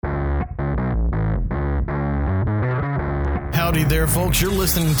Howdy there, folks. You're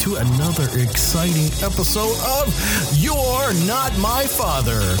listening to another exciting episode of You're Not My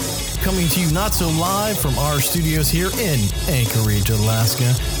Father. Coming to you not so live from our studios here in Anchorage,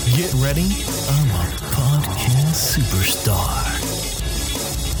 Alaska. Get ready. I'm a podcast superstar.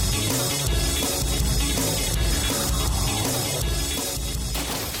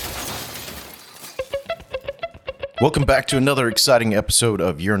 Welcome back to another exciting episode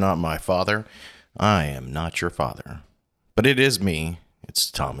of You're Not My Father. I am not your father, but it is me. It's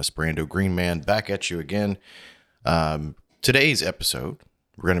Thomas Brando Greenman back at you again. Today's episode,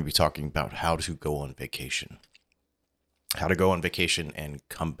 we're going to be talking about how to go on vacation. How to go on vacation and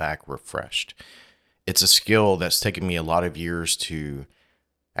come back refreshed. It's a skill that's taken me a lot of years to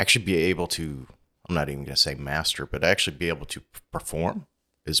actually be able to, I'm not even going to say master, but actually be able to perform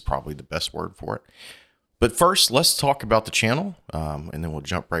is probably the best word for it. But first, let's talk about the channel, and then we'll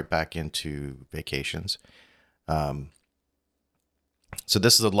jump right back into vacations. So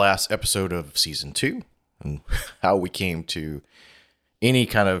this is the last episode of season 2, and how we came to any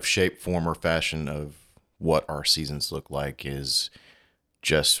kind of shape, form, or fashion of what our seasons look like is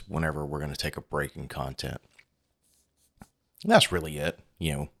just whenever we're going to take a break in content. And that's really it.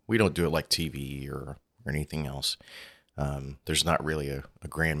 You know, we don't do it like TV or anything else. There's not really a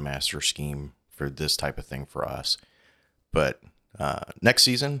grandmaster scheme for this type of thing for us. But next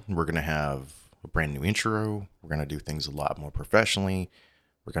season, we're going to have a brand new intro. We're going to do things a lot more professionally.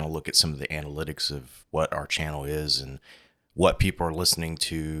 We're going to look at some of the analytics of what our channel is and what people are listening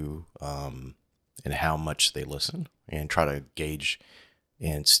to and how much they listen, and try to gauge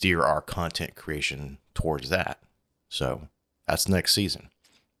and steer our content creation towards that. So that's next season.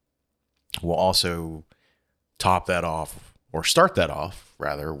 We'll also top that off, or start that off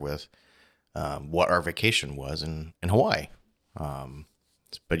rather, with what our vacation was in Hawaii.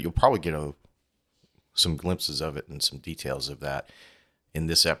 But you'll probably get some glimpses of it and some details of that in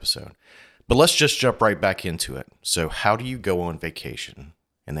this episode. But let's just jump right back into it. So how do you go on vacation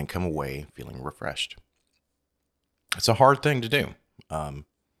and then come away feeling refreshed? It's a hard thing to do.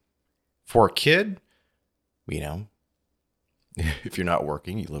 For a kid, you know, if you're not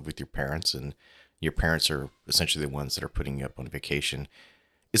working, you live with your parents, and your parents are essentially the ones that are putting you up on vacation.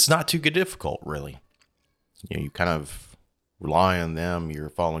 It's not too difficult, really. You know, you kind of rely on them. You're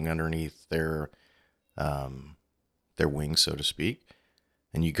falling underneath their wings, so to speak.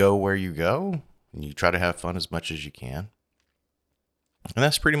 And you go where you go, and you try to have fun as much as you can. And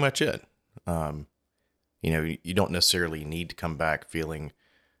that's pretty much it. You know, you don't necessarily need to come back feeling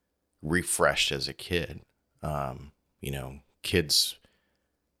refreshed as a kid. You know, kids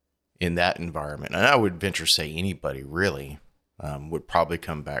in that environment, and I would venture to say anybody really, would probably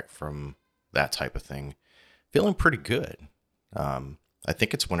come back from that type of thing feeling pretty good. I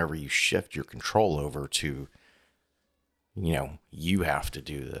think it's whenever you shift your control over to, you know, you have to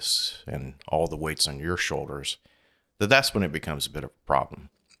do this and all the weight's on your shoulders, that's when it becomes a bit of a problem.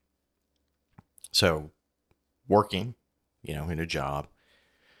 So working, you know, in a job.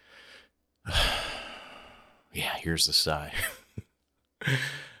 Yeah, here's the sigh.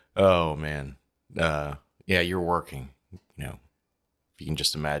 Oh, man. Yeah, you're working, you know. You can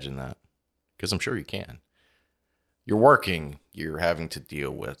just imagine that, because I'm sure you can. You're working, you're having to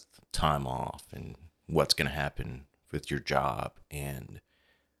deal with time off and what's going to happen with your job and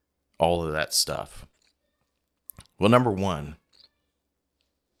all of that stuff. Well, number one,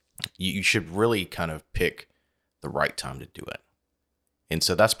 you should really kind of pick the right time to do it. And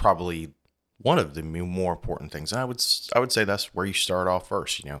so that's probably one of the more important things. I would say that's where you start off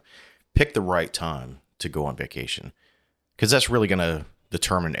first, you know. Pick the right time to go on vacation, because that's really going to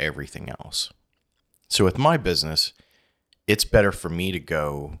determine everything else. So with my business, it's better for me to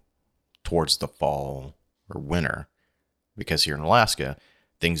go towards the fall or winter, because here in Alaska,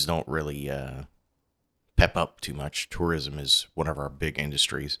 things don't really pep up too much. Tourism is one of our big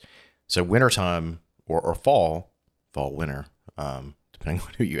industries. So wintertime or fall, winter, depending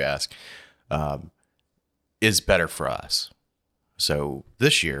on who you ask, is better for us. So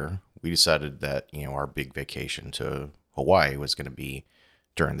this year, we decided that, you know, our big vacation to Hawaii was going to be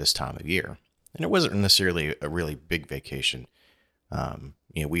during this time of year. And it wasn't necessarily a really big vacation. You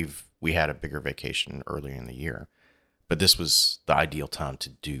know, we had a bigger vacation earlier in the year, but this was the ideal time to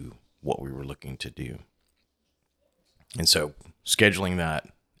do what we were looking to do. And so scheduling that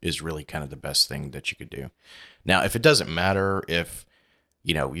is really kind of the best thing that you could do. Now, if it doesn't matter, if,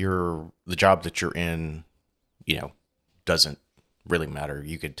 you know, the job that you're in, you know, doesn't really matter,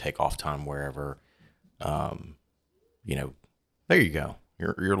 you could take off time wherever, you know, there you go.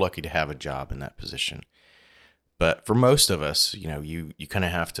 You're lucky to have a job in that position. But for most of us, you know, you kind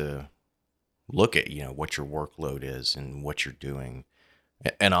of have to look at, what your workload is and what you're doing.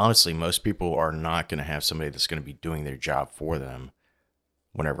 And honestly, most people are not going to have somebody that's going to be doing their job for them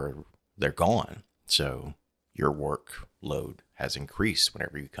whenever they're gone. So your workload has increased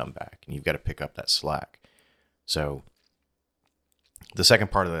whenever you come back, and you've got to pick up that slack. So the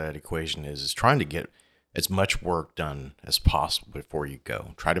second part of that equation is trying to get as much work done as possible before you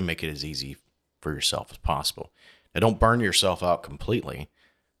go. Try to make it as easy for yourself as possible. Now, don't burn yourself out completely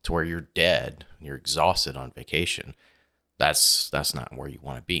to where you're dead and you're exhausted on vacation. That's not where you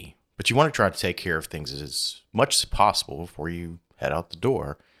want to be. But you want to try to take care of things as much as possible before you head out the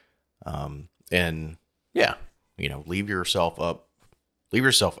door. And yeah, leave yourself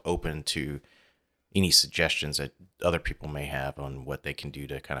open to any suggestions that other people may have on what they can do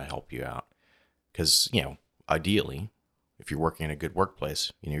to kind of help you out. Because, ideally, if you're working in a good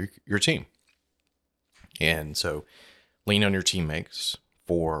workplace, you're a team. And so lean on your teammates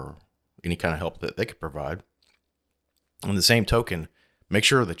for any kind of help that they could provide. On the same token, make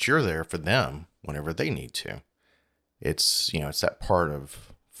sure that you're there for them whenever they need to. It's that part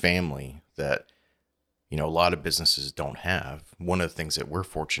of family that, a lot of businesses don't have. One of the things that we're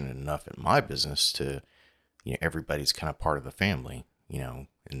fortunate enough in my business to, everybody's kind of part of the family.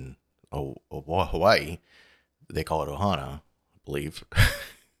 In Hawaii, they call it ohana, I believe.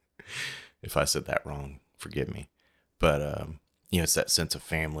 If I said that wrong, forgive me. But, it's that sense of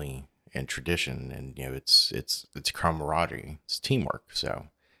family and tradition, and it's camaraderie, it's teamwork. So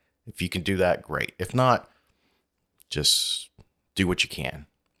if you can do that, great. If not, just do what you can.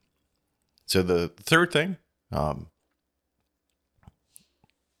 So the third thing,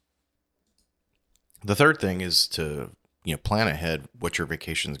 is to plan ahead what your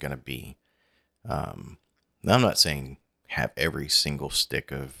vacation is going to be. Now, I'm not saying have every single stick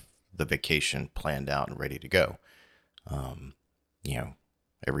of the vacation planned out and ready to go.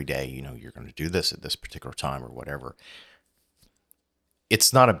 Every day, you're going to do this at this particular time or whatever.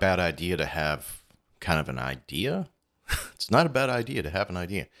 It's not a bad idea to have kind of an idea. It's not a bad idea to have an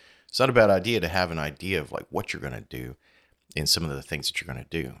idea. It's not a bad idea to have an idea of like what you're going to do and some of the things that you're going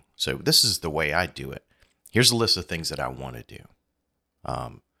to do. So this is the way I do it. Here's a list of things that I want to do.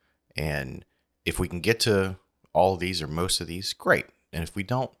 And if we can get to all of these or most of these, great. And if we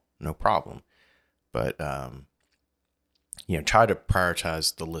don't, no problem. But, try to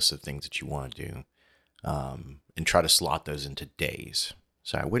prioritize the list of things that you want to do, and try to slot those into days.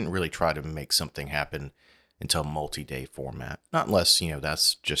 So I wouldn't really try to make something happen into a multi-day format, not unless,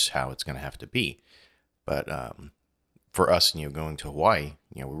 that's just how it's going to have to be. But, for us, going to Hawaii,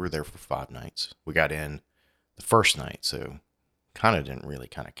 we were there for 5 nights. We got in the first night, so kind of didn't really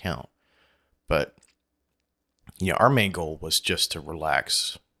kind of count. But, our main goal was just to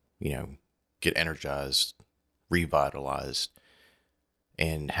relax, get energized, revitalized,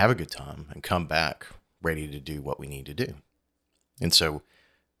 and have a good time and come back ready to do what we need to do. And so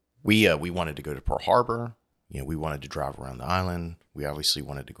we wanted to go to Pearl Harbor. We wanted to drive around the island. We obviously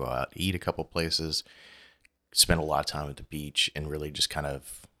wanted to go out, eat a couple places, spend a lot of time at the beach, and really just kind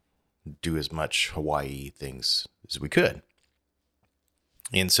of do as much Hawaii things as we could.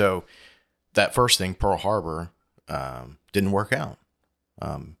 And so that first thing, Pearl Harbor, didn't work out.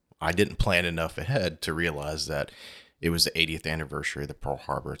 I didn't plan enough ahead to realize that it was the 80th anniversary of the Pearl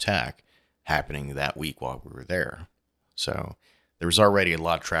Harbor attack happening that week while we were there. So there was already a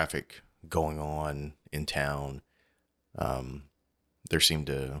lot of traffic going on in town. There seemed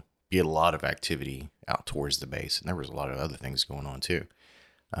to be a lot of activity out towards the base, and there was a lot of other things going on too.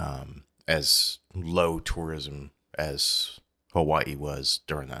 As low tourism as Hawaii was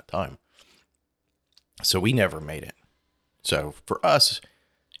during that time. So we never made it. So for us,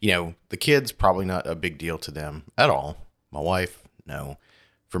 the kids, probably not a big deal to them at all. My wife, no.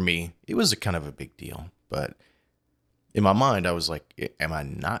 For me, it was a kind of a big deal. But in my mind, I was like, am I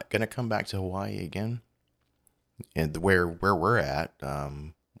not going to come back to Hawaii again? And where we're at,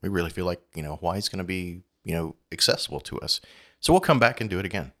 we really feel like, Hawaii's going to be, accessible to us. So we'll come back and do it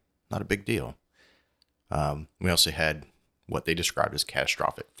again. Not a big deal. We also had what they described as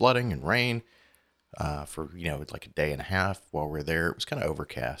catastrophic flooding and rain. For, like a day and a half while we're there. It was kind of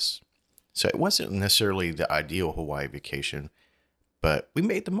overcast. So it wasn't necessarily the ideal Hawaii vacation, but we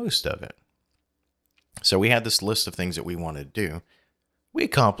made the most of it. So we had this list of things that we wanted to do. We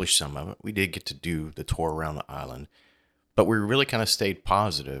accomplished some of it. We did get to do the tour around the island, but we really kind of stayed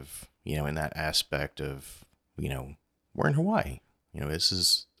positive, in that aspect of, we're in Hawaii. This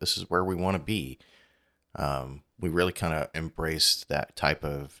is where we want to be. We really kind of embraced that type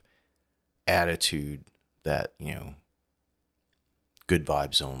of attitude that, good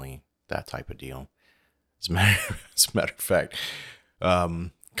vibes only, that type of deal. As a matter of fact,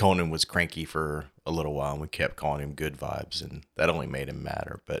 Conan was cranky for a little while, and we kept calling him Good Vibes, and that only made him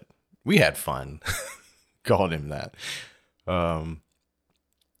madder. But we had fun calling him that.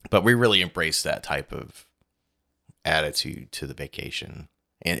 But we really embraced that type of attitude to the vacation,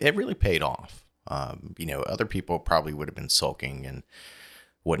 and it really paid off. Other people probably would have been sulking and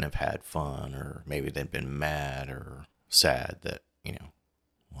wouldn't have had fun, or maybe they'd been mad or sad that,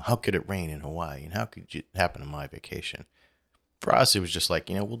 well, how could it rain in Hawaii, and how could it happen on my vacation? For us, it was just like,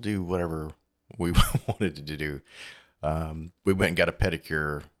 we'll do whatever we wanted to do. We went and got a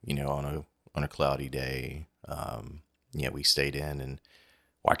pedicure, on a cloudy day. We stayed in and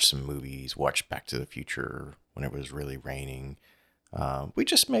watched some movies, watched Back to the Future when it was really raining. We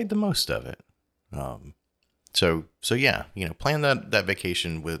just made the most of it. So yeah, plan that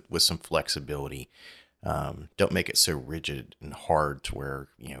vacation with some flexibility. Don't make it so rigid and hard to where,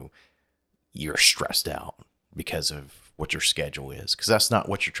 you're stressed out because of what your schedule is, because that's not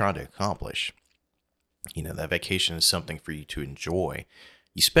what you're trying to accomplish. That vacation is something for you to enjoy.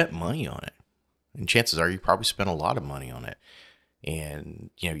 You spent money on it, and chances are you probably spent a lot of money on it.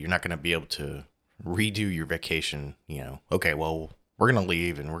 And, you're not going to be able to redo your vacation. Okay, well, we're going to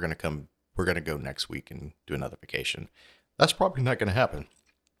leave and we're going to go next week and do another vacation. That's probably not going to happen.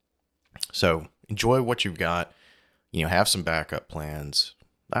 So enjoy what you've got, have some backup plans.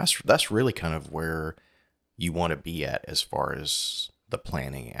 That's really kind of where you want to be at as far as the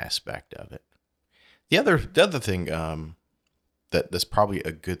planning aspect of it. The other thing that's probably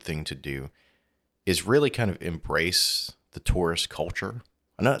a good thing to do is really kind of embrace the tourist culture.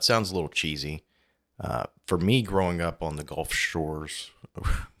 I know it sounds a little cheesy. For me, growing up on the Gulf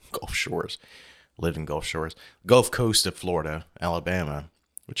Coast of Florida, Alabama,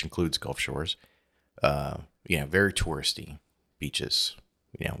 which includes Gulf Shores, very touristy beaches.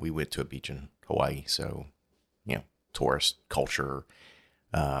 We went to a beach in Hawaii, so, tourist culture.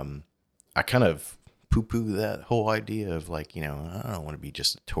 I kind of poo-poo that whole idea of like, I don't want to be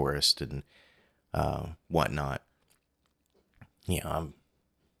just a tourist and whatnot. I'm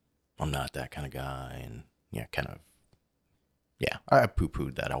not that kind of guy, and I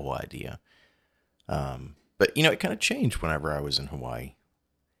poo-pooed that whole idea. But it kind of changed whenever I was in Hawaii.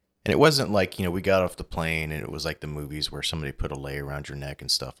 And it wasn't like, we got off the plane and it was like the movies where somebody put a lei around your neck and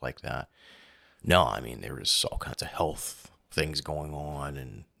stuff like that. No, I mean, there was all kinds of health things going on,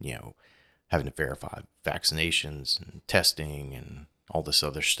 and, having to verify vaccinations and testing and all this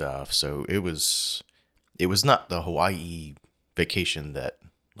other stuff. So it was not the Hawaii vacation that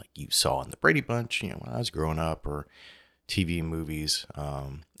like you saw in the Brady Bunch, when I was growing up, or TV movies.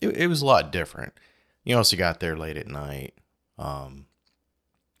 It was a lot different. You also got there late at night.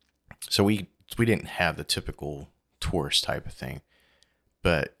 So we didn't have the typical tourist type of thing,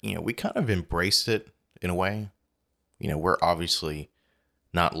 but, we kind of embraced it in a way. We're obviously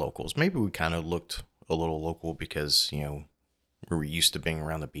not locals. Maybe we kind of looked a little local because, we were used to being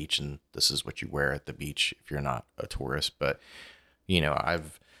around the beach, and this is what you wear at the beach if you're not a tourist. But,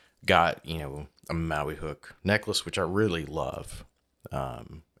 I've got, a Maui hook necklace, which I really love.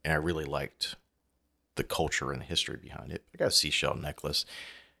 And I really liked the culture and the history behind it. I got a seashell necklace,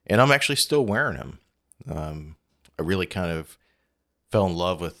 and I'm actually still wearing them. I really kind of fell in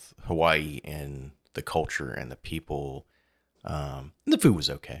love with Hawaii and the culture and the people. And the food was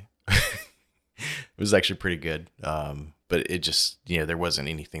okay. It was actually pretty good. But it just, there wasn't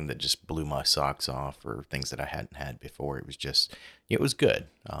anything that just blew my socks off or things that I hadn't had before. It was just, it was good.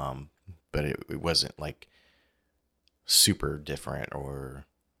 But it wasn't like super different or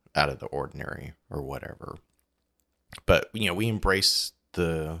out of the ordinary or whatever. But, we embraced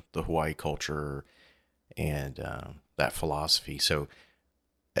the Hawaii culture and that philosophy. So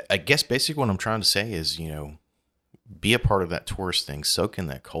I guess basically what I'm trying to say is, be a part of that tourist thing, soak in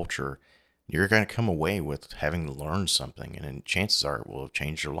that culture. You're going to come away with having learned something, and then chances are it will have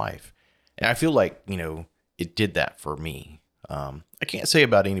changed your life. And I feel like, it did that for me. I can't say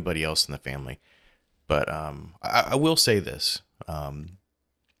about anybody else in the family, but I will say this.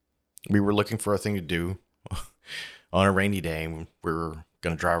 We were looking for a thing to do on a rainy day. We were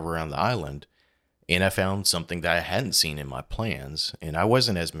going to drive around the island, and I found something that I hadn't seen in my plans. And I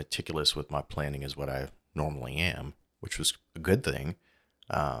wasn't as meticulous with my planning as what I normally am, which was a good thing.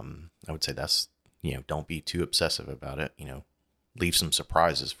 I would say that's, don't be too obsessive about it, leave some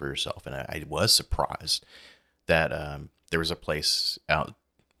surprises for yourself. And I was surprised that there was a place out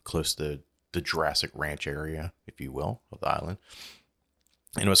close to the Jurassic Ranch area, if you will, of the island.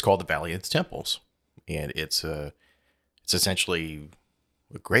 And it was called the Valley of the Temples. And it's essentially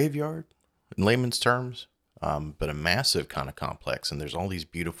a graveyard in layman's terms, but a massive kind of complex. And there's all these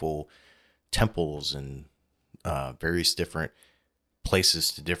beautiful temples and various different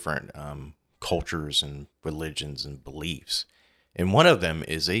places to different cultures and religions and beliefs. And one of them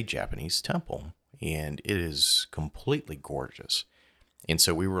is a Japanese temple, and it is completely gorgeous. And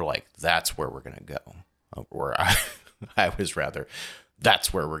so we were like, that's where we're going to go. Or I was rather,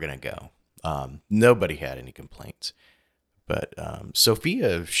 that's where we're going to go. Nobody had any complaints. But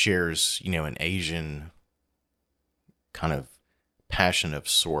Sophia shares, an Asian kind of passion of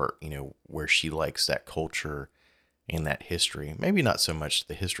sort, where she likes that culture and that history. Maybe not so much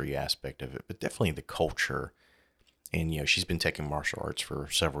the history aspect of it, but definitely the culture. And, she's been taking martial arts for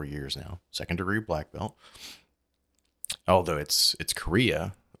several years now, 2nd degree black belt. Although it's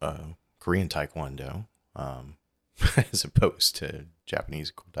Korean Taekwondo, as opposed to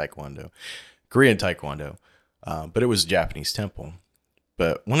Japanese Taekwondo, Korean Taekwondo. But it was a Japanese temple.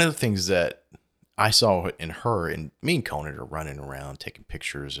 But one of the things that I saw in her, and me and Conan are running around taking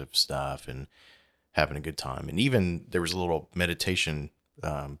pictures of stuff and having a good time. And even there was a little meditation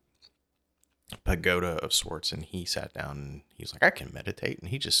pagoda of sorts, and he sat down and he was like, I can meditate. And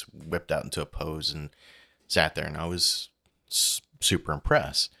he just whipped out into a pose and sat there, and I was super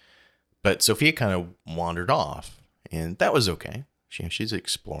impressed. But Sophia kind of wandered off, and that was okay. She's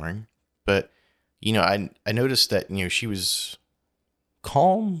exploring. But, I noticed that, she was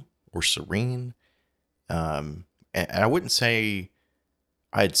calm or serene. And I wouldn't say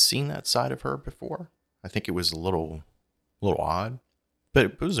I'd seen that side of her before. I think it was a little odd, but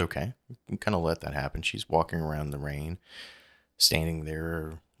it was okay. We kind of let that happen. She's walking around the rain, standing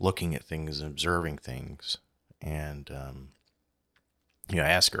there, looking at things, observing things. And, I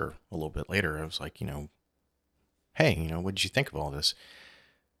asked her a little bit later, I was like, hey, what did you think of all this?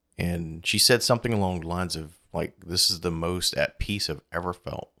 And she said something along the lines of, like, this is the most at peace I've ever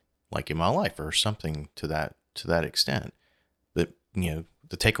felt, like, in my life, or something to that extent. But,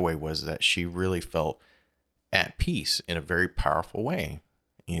 the takeaway was that she really felt at peace in a very powerful way.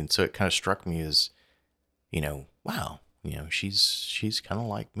 And so it kind of struck me as, wow, she's kind of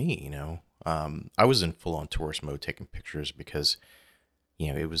like me, I was in full on tourist mode taking pictures because,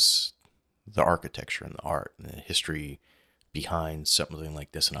 it was the architecture and the art and the history behind something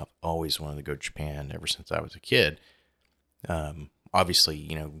like this. And I've always wanted to go to Japan ever since I was a kid.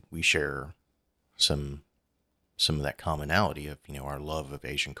 Obviously, we share some of that commonality of, our love of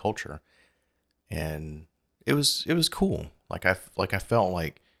Asian culture. And it was cool. Like I felt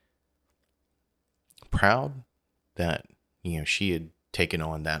like proud that, she had taken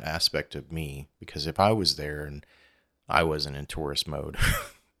on that aspect of me, because if I was there and I wasn't in tourist mode,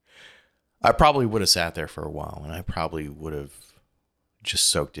 I probably would have sat there for a while, and I probably would have just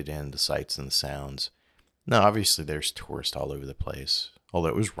soaked it in, the sights and the sounds. Now, obviously there's tourists all over the place, although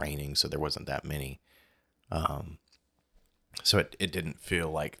it was raining, so there wasn't that many. So it didn't feel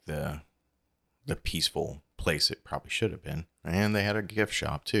like the peaceful place it probably should have been. And they had a gift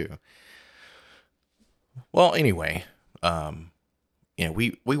shop too. Well, anyway,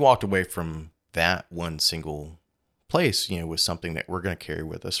 we walked away from that one single place, with something that we're going to carry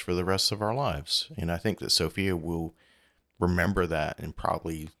with us for the rest of our lives. And I think that Sophia will remember that and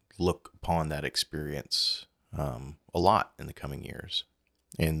probably look upon that experience a lot in the coming years.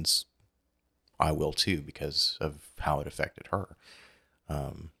 And I will too, because of how it affected her.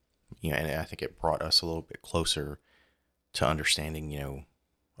 And I think it brought us a little bit closer to understanding,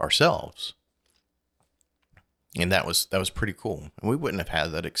 ourselves. And that was pretty cool. And we wouldn't have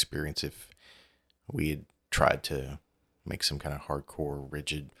had that experience if we had tried to make some kind of hardcore,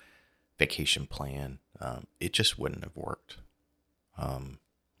 rigid vacation plan. It just wouldn't have worked.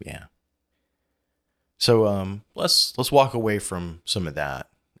 Yeah. So let's walk away from some of that,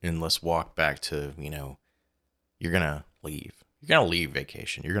 and let's walk back to, you're gonna leave. You're gonna leave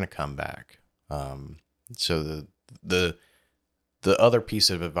vacation. You're gonna come back. So the other piece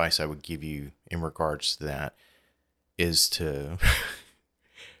of advice I would give you in regards to that is to,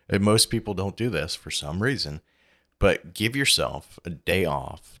 and most people don't do this for some reason, but give yourself a day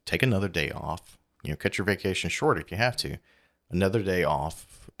off. Take another day off. Cut your vacation short if you have to. Another day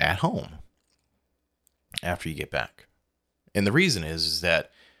off at home after you get back. And the reason is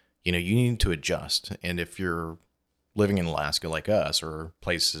that, you need to adjust. And if you're living in Alaska like us, or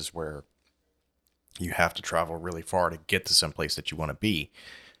places where you have to travel really far to get to some place that you want to be,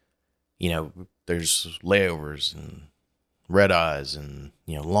 there's layovers and red eyes and,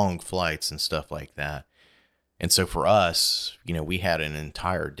 long flights and stuff like that. And so for us, we had an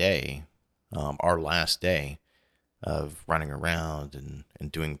entire day, our last day of running around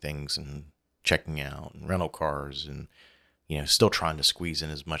and doing things and checking out and rental cars and, still trying to squeeze in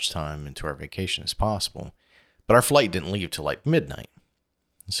as much time into our vacation as possible. But our flight didn't leave till like midnight.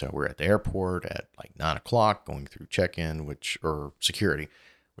 So we're at the airport at like 9 o'clock, going through check-in, or security,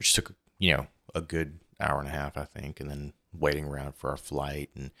 which took, a good hour and a half, I think, and then waiting around for our flight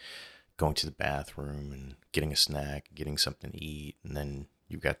and going to the bathroom and getting a snack, getting something to eat. And then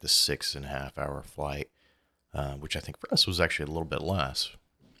you've got the 6.5 hour flight, which I think for us was actually a little bit less.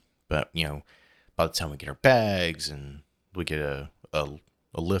 But, by the time we get our bags and we get a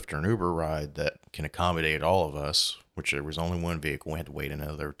Lyft or an Uber ride that can accommodate all of us, which there was only one vehicle, we had to wait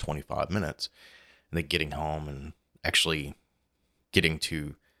another 25 minutes. And then getting home and actually getting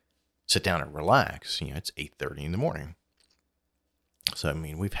to sit down and relax, it's 8:30 in the morning. So, I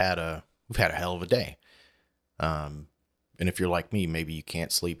mean, we've had a hell of a day. And if you're like me, maybe you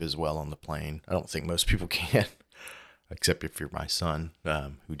can't sleep as well on the plane. I don't think most people can, except if you're my son,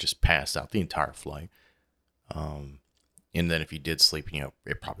 who just passed out the entire flight. And then if you did sleep,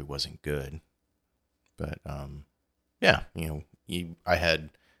 it probably wasn't good. But, yeah, I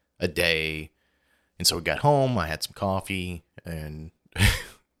had a day, and so we got home, I had some coffee, and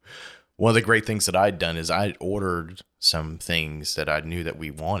one of the great things that I'd done is I'd ordered some things that I knew that we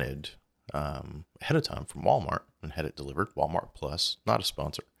wanted ahead of time from Walmart and had it delivered. Walmart Plus, not a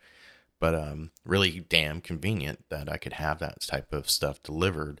sponsor, but really damn convenient that I could have that type of stuff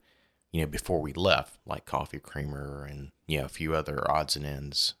delivered, before we left, like coffee creamer and, a few other odds and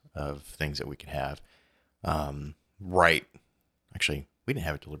ends of things that we could have. Right. Actually, we didn't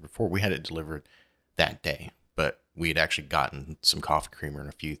have it delivered before. We had it delivered that day, but we had actually gotten some coffee creamer and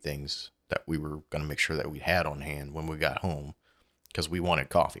a few things that we were going to make sure that we had on hand when we got home because we wanted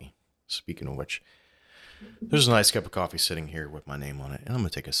coffee. Speaking of which, there's a nice cup of coffee sitting here with my name on it, and I'm going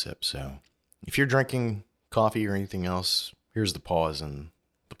to take a sip. So if you're drinking coffee or anything else, here's the pause in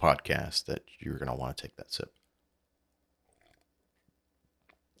the podcast that you're going to want to take that sip.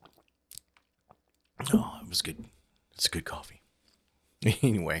 Oh, it was good. It's good coffee.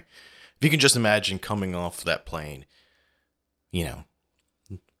 Anyway, if you can just imagine coming off that plane,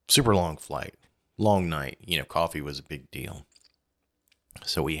 super long flight, long night, coffee was a big deal.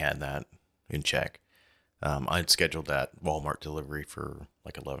 So we had that in check. I'd scheduled that Walmart delivery for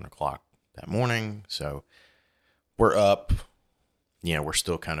like 11 o'clock that morning. So we're up, we're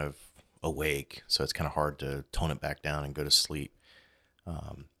still kind of awake. So it's kind of hard to tone it back down and go to sleep.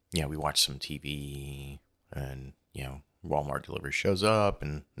 We watched some TV and, Walmart delivery shows up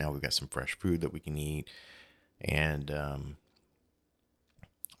and now we've got some fresh food that we can eat. And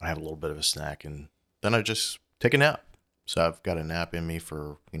I have a little bit of a snack and then I just take a nap. So I've got a nap in me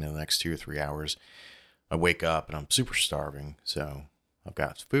for, the next 2 or 3 hours. I wake up and I'm super starving. So I've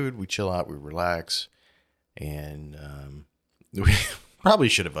got food, we chill out, we relax. And we probably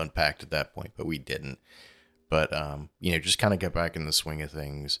should have unpacked at that point, but we didn't. But, just kind of get back in the swing of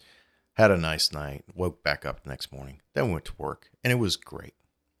things. Had a nice night, woke back up the next morning, then went to work, and it was great.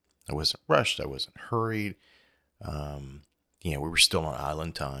 I wasn't rushed, I wasn't hurried. We were still on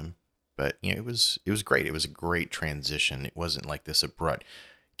island time, but it was great. It was a great transition. It wasn't like this abrupt,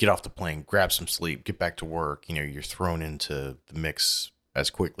 get off the plane, grab some sleep, get back to work. You're thrown into the mix as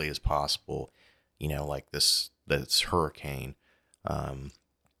quickly as possible, like this hurricane.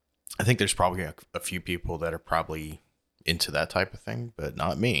 I think there's probably a few people that are probably into that type of thing, but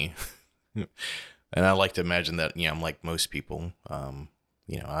not me. And I like to imagine that, I'm like most people.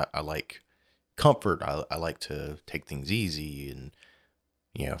 I like comfort. I like to take things easy, and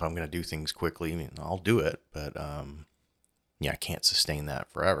if I'm going to do things quickly, I'll do it. But I can't sustain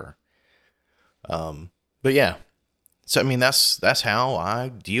that forever. But yeah, so that's how I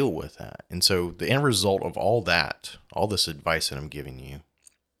deal with that. And so the end result of all this advice that I'm giving you,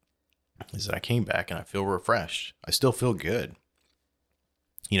 is that I came back and I feel refreshed. I still feel good.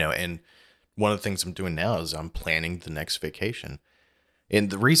 And one of the things I'm doing now is I'm planning the next vacation. And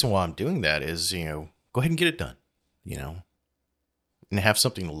the reason why I'm doing that is, go ahead and get it done, and have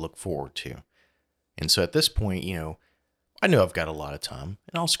something to look forward to. And so at this point, I know I've got a lot of time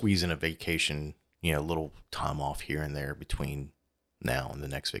and I'll squeeze in a vacation, a little time off here and there between now and the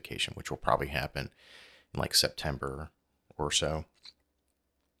next vacation, which will probably happen in like September or so.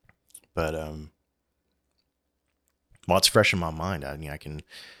 But, while it's fresh in my mind, I can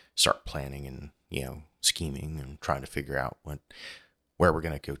start planning and, scheming and trying to figure out where we're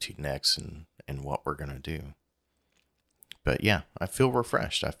going to go to next and what we're going to do. But yeah, I feel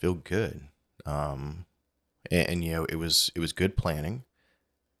refreshed. I feel good. And it was good planning,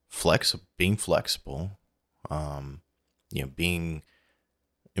 being flexible,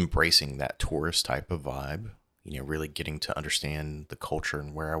 embracing that tourist type of vibe, really getting to understand the culture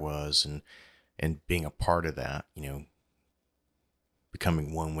and where I was and being a part of that,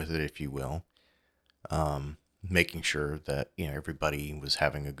 becoming one with it, if you will. making sure that, everybody was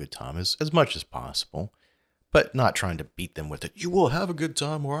having a good time as much as possible, but not trying to beat them with it. You will have a good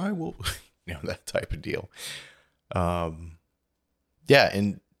time or I will, that type of deal. Yeah.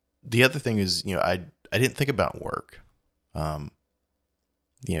 And the other thing is, I didn't think about work.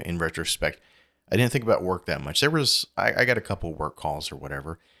 In retrospect, I didn't think about work that much. I got a couple work calls or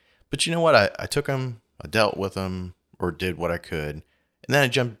whatever, but you know what? I took them, I dealt with them or did what I could. And then I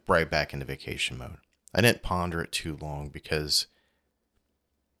jumped right back into vacation mode. I didn't ponder it too long because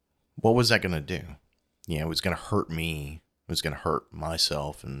what was that going to do? It was going to hurt me. It was going to hurt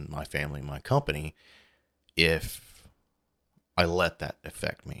myself and my family, my company, if I let that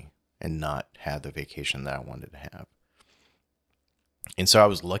affect me and not have the vacation that I wanted to have. And so I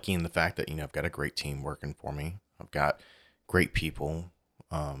was lucky in the fact that, I've got a great team working for me. I've got great people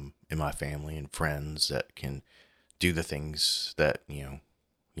in my family and friends that can do the things that,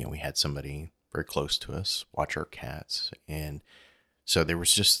 we had somebody very close to us watch our cats. And so there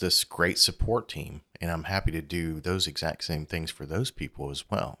was just this great support team. And I'm happy to do those exact same things for those people as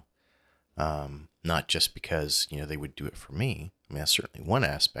well. Not just because, they would do it for me. I mean, that's certainly one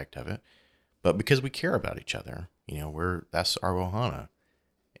aspect of it, but because we care about each other. That's our ohana.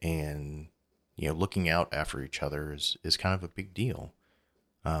 And, looking out after each other is kind of a big deal.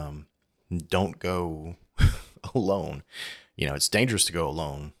 Don't go alone. It's dangerous to go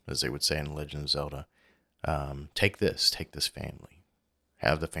alone, as they would say in Legend of Zelda. Take this family.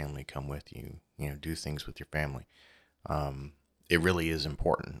 Have the family come with you. Do things with your family. It really is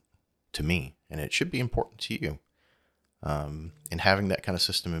important to me, and it should be important to you. And having that kind of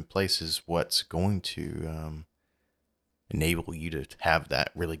system in place is what's going to enable you to have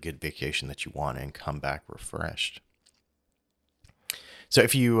that really good vacation that you want and come back refreshed. So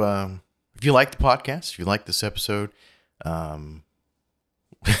if you like the podcast, if you like this episode,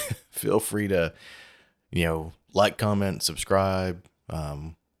 feel free to, like, comment, subscribe.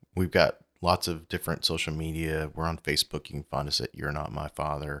 We've got lots of different social media. We're on Facebook. You can find us at You're Not My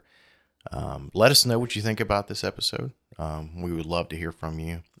Father. Let us know what you think about this episode. We would love to hear from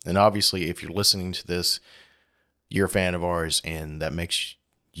you. And obviously, if you're listening to this, you're a fan of ours, and that makes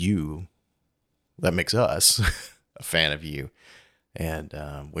us a fan of you.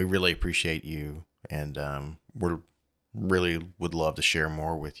 And we really appreciate you. And we really would love to share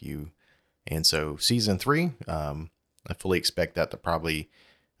more with you. And so season 3, I fully expect that to probably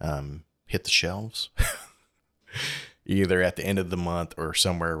hit the shelves either at the end of the month or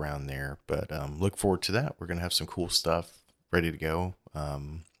somewhere around there. But look forward to that. We're going to have some cool stuff ready to go.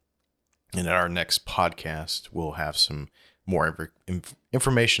 And at our next podcast, we'll have some more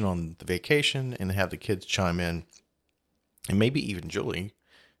information on the vacation and have the kids chime in, and maybe even Julie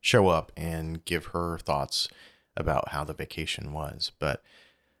show up and give her thoughts about how the vacation was. But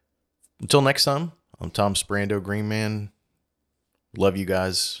until next time, I'm Tom Sprando, Green Man. Love you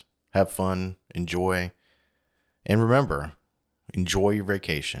guys. Have fun. Enjoy. And remember, enjoy your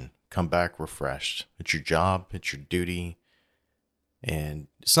vacation. Come back refreshed. It's your job. It's your duty. And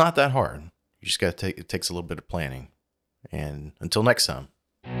it's not that hard. You just got to it takes a little bit of planning. And until next time.